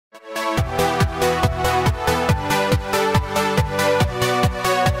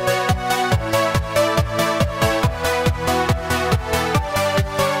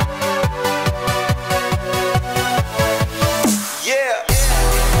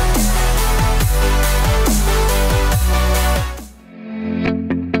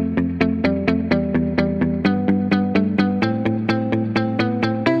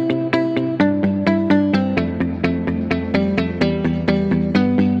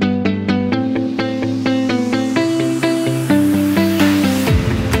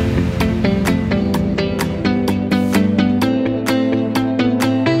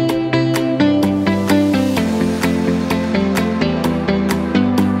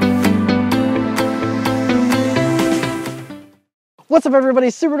What's up everybody,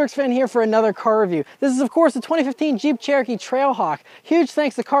 SuperDurks fan here for another car review. This is of course the 2015 Jeep Cherokee Trailhawk. Huge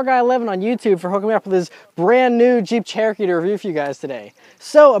thanks to CarGuy11 on YouTube for hooking me up with this brand new Jeep Cherokee to review for you guys today.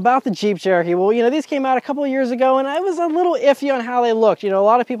 So about the Jeep Cherokee, well these came out a couple of years ago and I was a little iffy on how they looked. A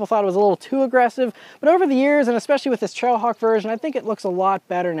lot of people thought it was a little too aggressive, but over the years and especially with this Trailhawk version, I think it looks a lot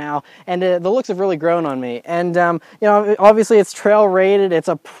better now and the looks have really grown on me. And obviously it's trail rated, it's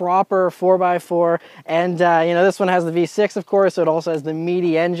a proper 4x4 and this one has the V6 of course, so it also has the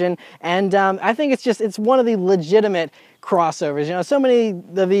meaty engine, and I think it's one of the legitimate crossovers. So many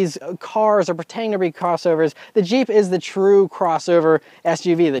of these cars are pretending to be crossovers. The Jeep is the true crossover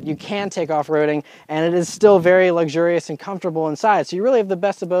SUV that you can take off-roading, and it is still very luxurious and comfortable inside, so you really have the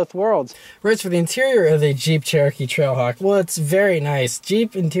best of both worlds. Right, for the interior of the Jeep Cherokee Trailhawk, well, it's very nice.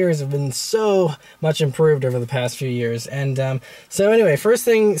 Jeep interiors have been so much improved over the past few years, and so anyway, first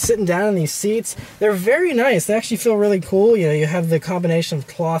thing, sitting down in these seats, they're very nice. They actually feel really cool. You have the combination of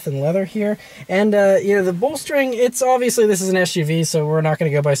cloth and leather here, and the bolstering, it's obviously this is an SUV, so we're not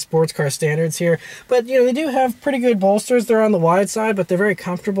going to go by sports car standards here, but they do have pretty good bolsters. They're on the wide side, but they're very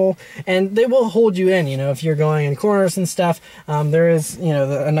comfortable, and they will hold you in, if you're going in corners and stuff. There is,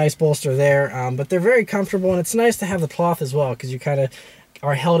 a nice bolster there, but they're very comfortable, and it's nice to have the cloth as well, because you kind of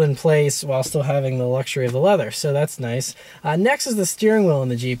are held in place while still having the luxury of the leather, so that's nice. Next is the steering wheel in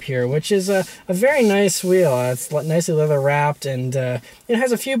the Jeep here, which is a very nice wheel. It's nicely leather wrapped, and it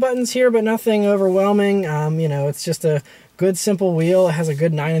has a few buttons here, but nothing overwhelming. It's just a good simple wheel. It has a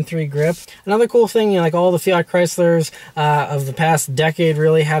good 9-3 grip. Another cool thing, like all the Fiat Chryslers of the past decade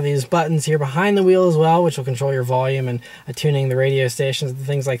really have these buttons here behind the wheel as well, which will control your volume and tuning the radio stations and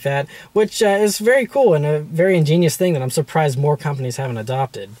things like that, which is very cool and a very ingenious thing that I'm surprised more companies haven't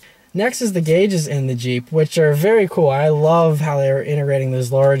adopted. Next is the gauges in the Jeep, which are very cool. I love how they're integrating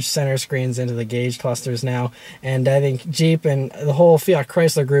those large center screens into the gauge clusters now, and I think Jeep and the whole Fiat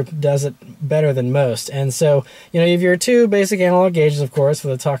Chrysler group does it better than most. And so, you have your two basic analog gauges, of course, for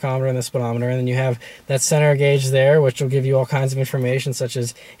the tachometer and the speedometer, and then you have that center gauge there, which will give you all kinds of information, such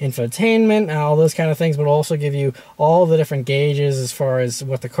as infotainment, all those kind of things, but also give you all the different gauges as far as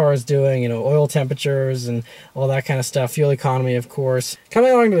what the car is doing, oil temperatures and all that kind of stuff, fuel economy, of course.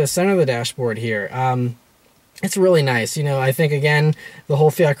 Coming along to the center of the dashboard here, it's really nice. I think, again, the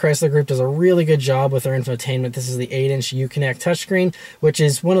whole Fiat Chrysler group does a really good job with their infotainment. This is the 8-inch Uconnect touchscreen, which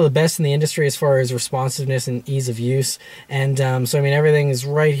is one of the best in the industry as far as responsiveness and ease of use. And so, everything is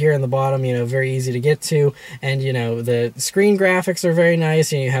right here in the bottom, very easy to get to. And, the screen graphics are very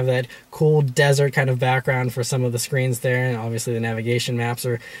nice. You have that cool desert kind of background for some of the screens there. And obviously the navigation maps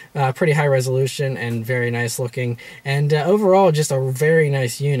are pretty high resolution and very nice looking. And overall, just a very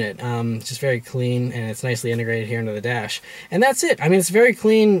nice unit. Just very clean, and it's nicely integrated here into the dash, and that's it. It's very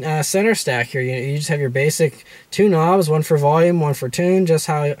clean center stack here. You just have your basic two knobs, one for volume, one for tune, just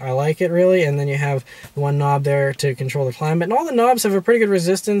how I like it really, and then you have one knob there to control the climate, and all the knobs have a pretty good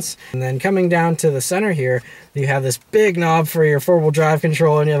resistance. And then coming down to the center here, you have this big knob for your four-wheel drive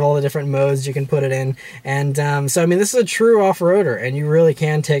control, and you have all the different modes you can put it in. And so this is a true off-roader, and you really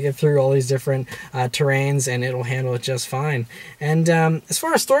can take it through all these different terrains, and it'll handle it just fine. And as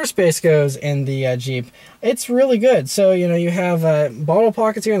far as storage space goes in the Jeep, it's really good. So, you have bottle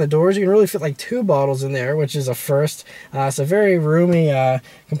pockets here on the doors. You can really fit like 2 bottles in there, which is a first. It's a very roomy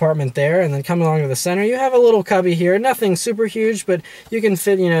compartment there. And then coming along to the center, you have a little cubby here. Nothing super huge, but you can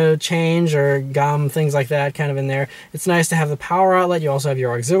fit, change or gum, things like that kind of in there. It's nice to have the power outlet. You also have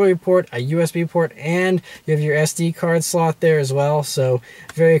your auxiliary port, a USB port, and you have your SD card slot there as well. So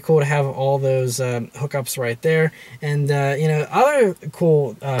very cool to have all those hookups right there. And, other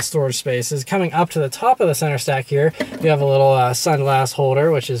cool storage spaces coming up to the top of the center stack here. You have a little sunglass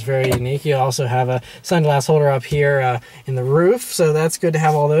holder, which is very unique. You also have a sunglass holder up here in the roof, so that's good to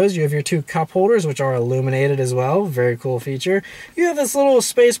have all those. You have your 2 cup holders, which are illuminated as well. Very cool feature. You have this little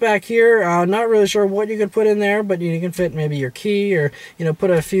space back here. Not really sure what you could put in there, but you can fit maybe your key or put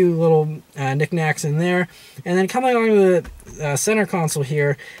a few little knickknacks in there. And then coming along to the center console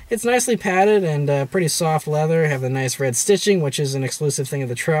here, it's nicely padded and pretty soft leather. You have the nice red stitching, which is an exclusive thing of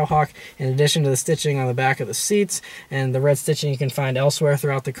the Trailhawk, in addition to the stitching on the back of the seats, and the red stitching you can find elsewhere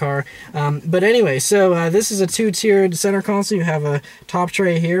throughout the car. But anyway, so this is a 2-tiered center console. You have a top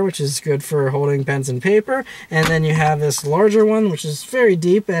tray here, which is good for holding pens and paper, and then you have this larger one, which is very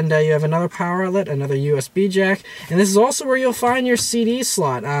deep, and you have another power outlet, another USB jack, and this is also where you'll find your CD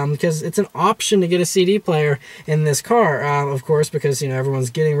slot, because it's an option to get a CD player in this car. of course, because, you know, everyone's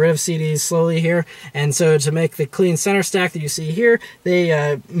getting rid of CDs slowly here. And so to make the clean center stack that you see here,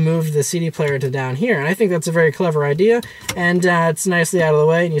 they moved the CD player to down here. And I think that's a very clever idea. And it's nicely out of the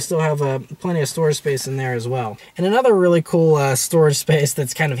way, and you still have plenty of storage space in there as well. And another really cool storage space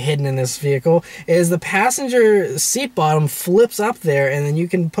that's kind of hidden in this vehicle is the passenger seat bottom flips up there, and then you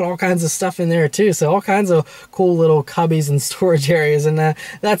can put all kinds of stuff in there too. So all kinds of cool little cubbies and storage areas, and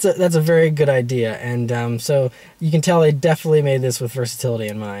that's a very good idea. And so you can tell they definitely made this with versatility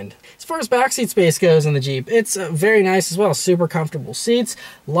in mind. As far as backseat space goes in the Jeep, it's very nice as well. Super comfortable seats,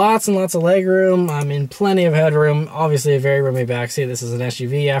 lots and lots of leg room. I mean, plenty of headroom. Obviously a very roomy backseat. This is an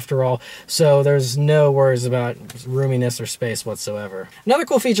SUV after all, so there's no worries about roominess or space whatsoever. Another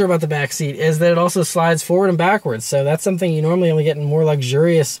cool feature about the backseat is that it also slides forward and backwards. So that's something you normally only get in more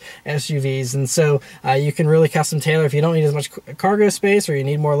luxurious SUVs, and so you can really custom tailor. If you don't need as much cargo space or you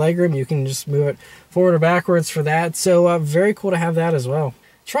need more legroom, you can just move it forward or backwards for that. So very cool to have that as well.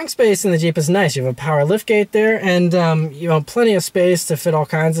 Trunk space in the Jeep is nice. You have a power liftgate there, and you know, plenty of space to fit all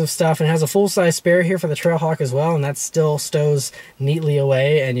kinds of stuff. And it has a full-size spare here for the Trailhawk as well, and that still stows neatly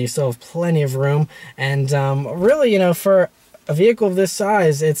away, and you still have plenty of room. And really, you know, for a vehicle of this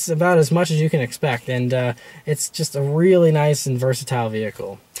size, it's about as much as you can expect, and it's just a really nice and versatile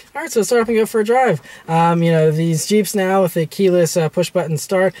vehicle. All right, so let's start up and go for a drive. You know, these Jeeps now with the keyless push-button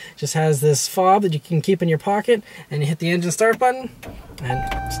start just has this fob that you can keep in your pocket, and you hit the engine start button,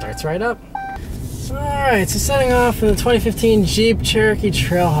 and it starts right up. All right, so setting off in the 2015 Jeep Cherokee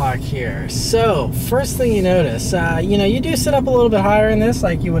Trailhawk here. So, first thing you notice, you know, you do sit up a little bit higher in this,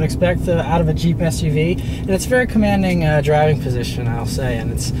 like you would expect out of a Jeep SUV, and it's a very commanding driving position, I'll say,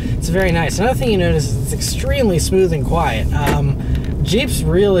 and it's very nice. Another thing you notice is it's extremely smooth and quiet. Jeeps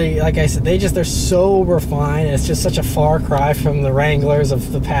really, like I said, they're so refined. It's just such a far cry from the Wranglers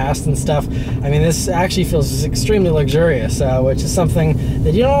of the past and stuff. I mean, this actually feels extremely luxurious, which is something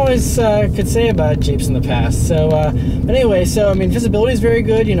that you don't always could say about Jeeps in the past. So, but anyway, so I mean, visibility is very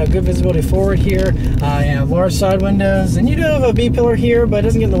good. You know, good visibility forward here. You know, large side windows, and you do have a B-pillar here, but it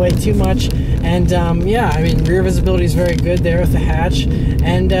doesn't get in the way too much. And yeah, I mean, rear visibility is very good there with the hatch.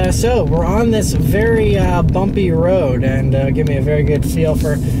 And so we're on this very bumpy road, and give me a very good feel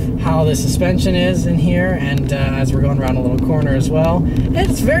for how the suspension is in here, and as we're going around a little corner as well. And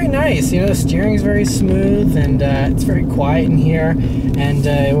it's very nice. You know, the steering is very smooth, and it's very quiet in here. And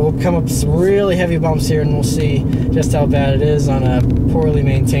we'll come up some really heavy bumps here, and we'll see just how bad it is on a poorly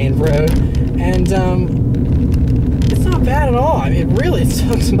maintained road. And it's not bad at all. I mean, really, it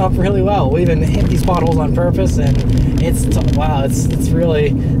soaks them up really well. We even hit these potholes on purpose, and wow,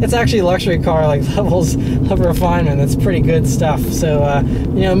 it's actually luxury car like levels of refinement. That's pretty good stuff. So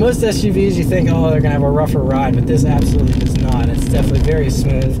you know, most SUVs you think, oh, they're gonna have a rougher ride, but this absolutely does not. It's definitely very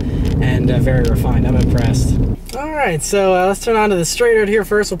smooth and very refined. I'm impressed. All right, so let's turn on to the straight road here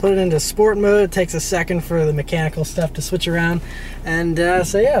first. We'll put it into sport mode. It takes a second for the mechanical stuff to switch around, and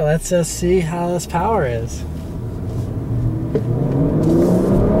so yeah, let's see how this power is.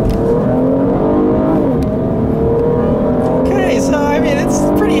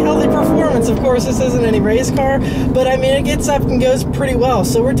 Of course, this isn't any race car, but I mean, it gets up and goes pretty well.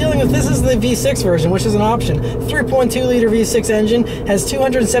 So we're dealing with, this is the V6 version, which is an option. 3.2 liter V6 engine, has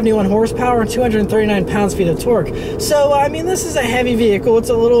 271 horsepower and 239 pounds-feet of torque. So I mean, this is a heavy vehicle. It's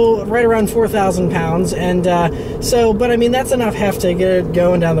a little right around 4,000 pounds, and so, but I mean, that's enough heft to get it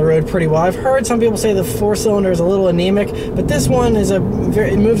going down the road pretty well. I've heard some people say the 4-cylinder is a little anemic, but this one is it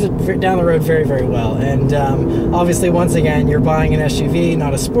moves it down the road very, very well. And obviously, once again, you're buying an SUV,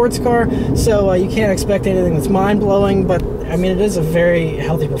 not a sports car. So you can't expect anything that's mind-blowing, but I mean, it is a very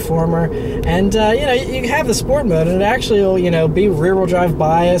healthy performer. And you know, you have the sport mode, and it actually will, you know, be rear-wheel drive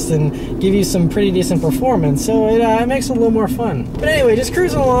biased and give you some pretty decent performance. So it makes it a little more fun. But anyway, just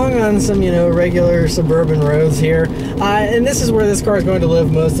cruising along on some, you know, regular suburban roads here. And this is where this car is going to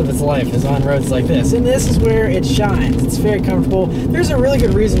live most of its life, is on roads like this. And this is where it shines. It's very comfortable. There's a really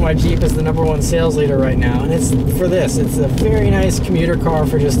good reason why Jeep is the #1 sales leader right now, and it's for this. It's a very nice commuter car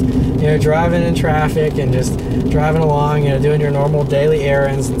for just, you know, driving in traffic and just driving along, you know, doing your normal daily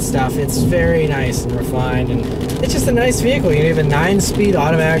errands and stuff. It's very nice and refined, and it's just a nice vehicle. You have a 9-speed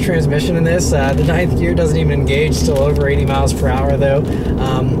automatic transmission in this. The 9th gear doesn't even engage till over 80 miles per hour though,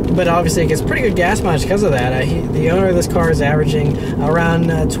 but obviously it gets pretty good gas mileage because of that. The owner of this car is averaging around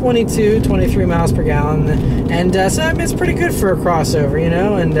 22-23 miles per gallon, and so I mean, it's pretty good for a crossover, you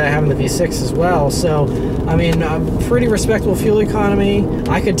know, and having the V6 as well. So I mean, pretty respectable fuel economy.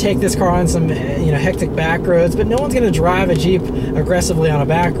 I could take this car on some, you know, hectic back roads, but no one's going to drive drive a Jeep aggressively on a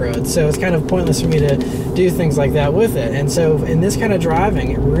back road, so it's kind of pointless for me to do things like that with it. And so in this kind of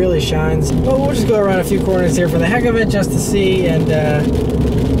driving, it really shines. Well, we'll just go around a few corners here for the heck of it, just to see, and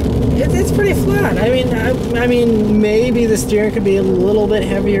it's pretty flat. I mean, maybe the steering could be a little bit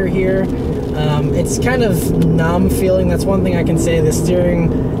heavier here. It's kind of numb feeling. That's one thing I can say. The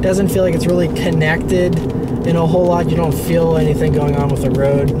steering doesn't feel like it's really connected in a whole lot. You don't feel anything going on with the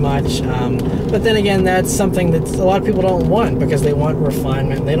road much. But then again, that's something that a lot of people don't want, because they want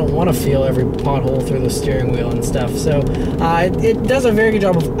refinement. They don't want to feel every pothole through the steering wheel and stuff. So it does a very good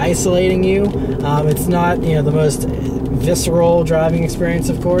job of isolating you. It's not, the most visceral driving experience,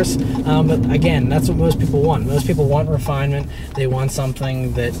 of course, but again, that's what most people want. Most people want refinement. They want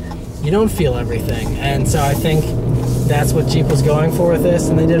something that you don't feel everything, and so I think that's what Jeep was going for with this,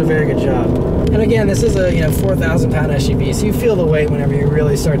 and they did a very good job. And again, this is a 4,000-pound SUV, so you feel the weight whenever you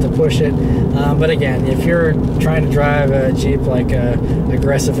really start to push it. But again, if you're trying to drive a Jeep like an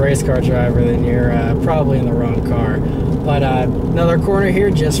aggressive race car driver, then you're probably in the wrong car. But another corner here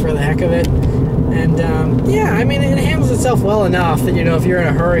just for the heck of it. And yeah, I mean, it handles itself well enough that, if you're in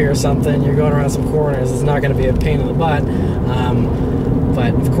a hurry or something, you're going around some corners, it's not going to be a pain in the butt.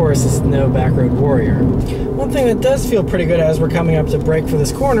 But of course, it's no backroad warrior. One thing that does feel pretty good as we're coming up to brake for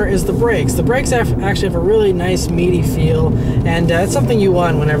this corner is the brakes. The brakes actually have a really nice meaty feel, and it's something you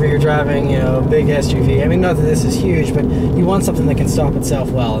want whenever you're driving, a big SUV. I mean, not that this is huge, but you want something that can stop itself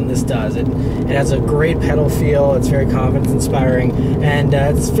well, and this does. It has a great pedal feel. It's very confidence-inspiring, and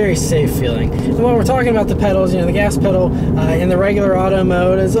it's very safe feeling. And while we're talking about the pedals, the gas pedal in the regular auto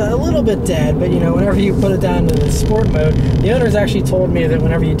mode is a little bit dead, but whenever you put it down to the sport mode, the owners actually told me that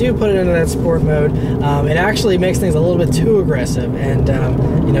whenever you do put it into that sport mode, it actually makes things a little bit too aggressive, and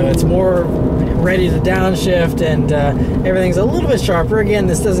it's more ready to downshift, and everything's a little bit sharper. Again,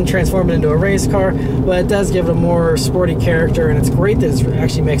 this doesn't transform it into a race car, but it does give it a more sporty character, and it's great that it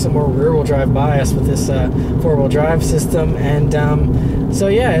actually makes a more rear-wheel drive bias with this four-wheel drive system. And so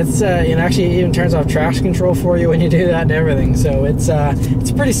yeah, it's actually even turns off traction control for you when you do that and everything. So it's a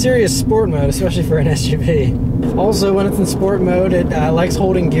pretty serious sport mode, especially for an SUV. Also, when it's in sport mode, it likes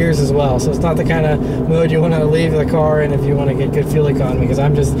holding gears as well, so it's not the kind of mode you want to leave the car in if you want to get good fuel economy, because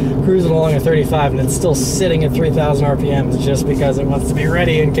I'm just cruising along at 35 and it's still sitting at 3,000 RPMs just because it wants to be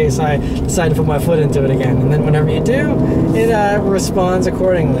ready in case I decide to put my foot into it again. And then whenever you do, it responds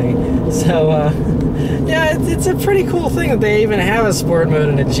accordingly. So yeah, it's a pretty cool thing that they even have a sport mode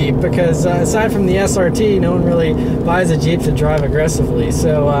in a Jeep, because aside from the SRT, no one really buys a Jeep to drive aggressively.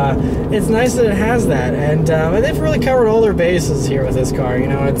 So it's nice that it has that, and they've really covered all their bases here with this car.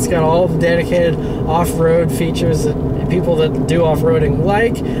 It's got all the dedicated off-road features that people that do off-roading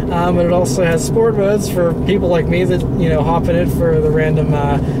like, but it also has sport modes for people like me that hop in it for the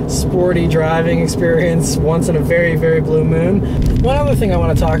random sporty driving experience once in a very, very blue moon. One other thing I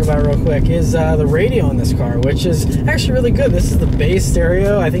want to talk about real quick is the radio in this car, which is actually really good. This is the bass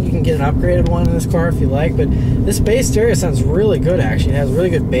stereo. I think you can get an upgraded one in this car if you like, but this bass stereo sounds really good. Actually, it has really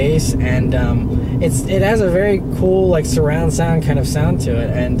good bass, and it has a very cool, like, surround sound kind of sound to it.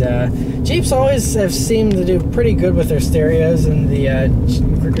 And Jeeps always have seemed to do pretty good with their stereos in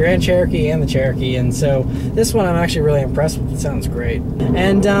the Grand Cherokee and the Cherokee, and so this one I'm actually really impressed with. It sounds great.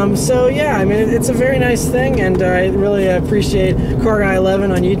 And so yeah, I mean, it's a very nice thing, and I really appreciate Car Guy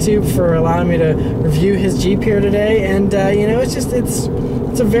 11 on YouTube for allowing me to review his Jeep here today. And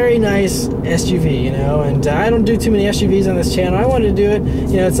it's a very nice SUV, and I don't do too many SUVs on this channel. I wanted to do it,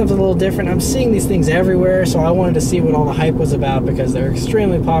 it's something a little different. I'm seeing these things everywhere, so I wanted to see what all the hype was about, because they're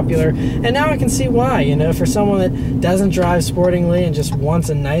extremely popular. And now I can see why, for someone that doesn't drive sportingly and just wants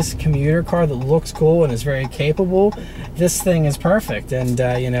a nice commuter car that looks cool and is very capable, this thing is perfect. And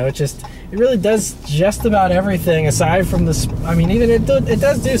it really does just about everything aside from even it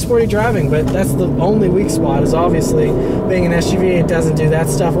does do sporty driving, but that's the only weak spot, is obviously being an SUV. It doesn't do that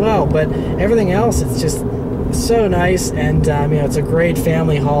stuff well, but everything else, it's just so nice. And it's a great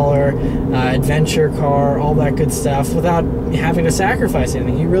family hauler, adventure car, all that good stuff, without having to sacrifice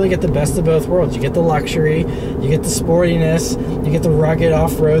anything. You really get the best of both worlds. You get the luxury, you get the sportiness, you get the rugged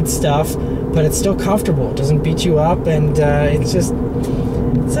off-road stuff, but it's still comfortable. It doesn't beat you up, and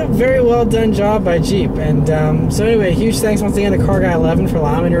it's a very well done job by Jeep. And so anyway, huge thanks once again to Car Guy 11 for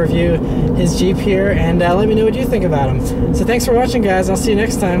allowing me to review his Jeep here, and let me know what you think about him. So thanks for watching, guys. I'll see you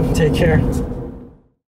next time. Take care.